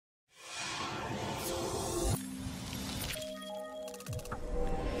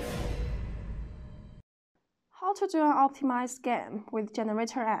How to do an optimized scan with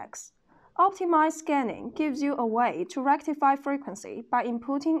GeneratorX. Optimized scanning gives you a way to rectify frequency by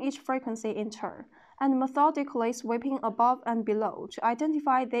inputting each frequency in turn and methodically sweeping above and below to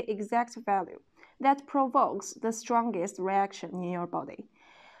identify the exact value that provokes the strongest reaction in your body,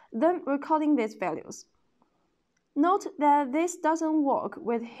 then recording these values. Note that this doesn't work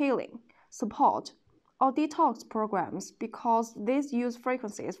with healing, support, or detox programs because these use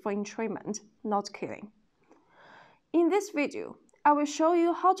frequencies for entrainment, not killing. In this video, I will show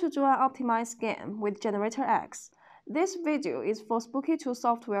you how to do an optimized scan with GeneratorX. This video is for Spooky 2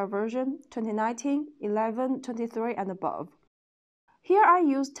 software version 2019, 11, 23, and above. Here I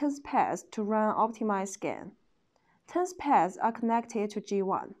use test pads to run an optimized scan. Test pads are connected to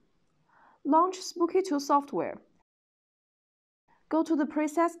G1. Launch Spooky 2 software. Go to the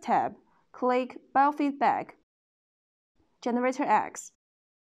Presets tab, click Biofeedback, GeneratorX,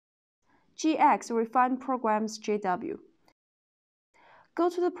 GX Refine Programs JW. Go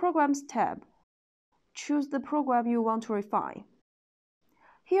to the Programs tab. Choose the program you want to refine.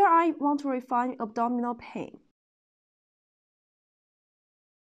 Here I want to refine Abdominal Pain.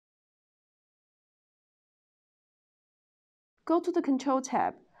 Go to the Control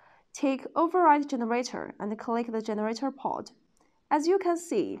tab, take Overwrite Generator and click the Generator port. As you can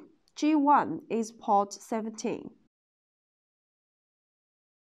see, G1 is port 17.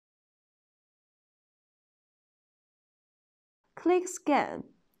 Click Scan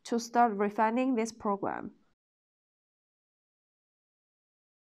to start refining this program.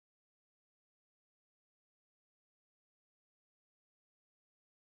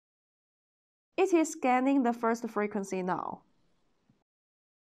 It is scanning the first frequency now.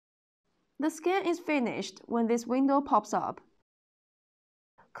 The scan is finished when this window pops up.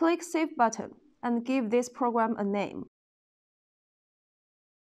 Click Save button and give this program a name.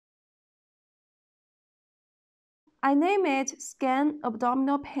 I name it Scan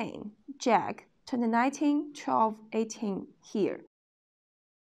Abdominal Pain, JAG 2019, 12, 18 here.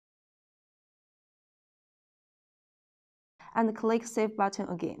 And click Save button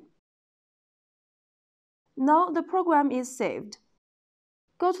again. Now the program is saved.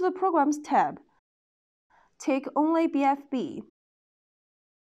 Go to the Programs tab. Take only BFB.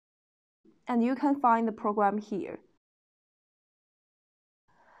 And you can find the program here.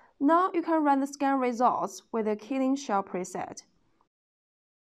 Now you can run the scan results with the killing shell preset.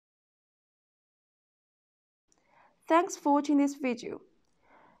 Thanks for watching this video.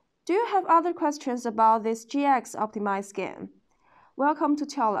 Do you have other questions about this GX optimized scan? Welcome to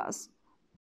tell us.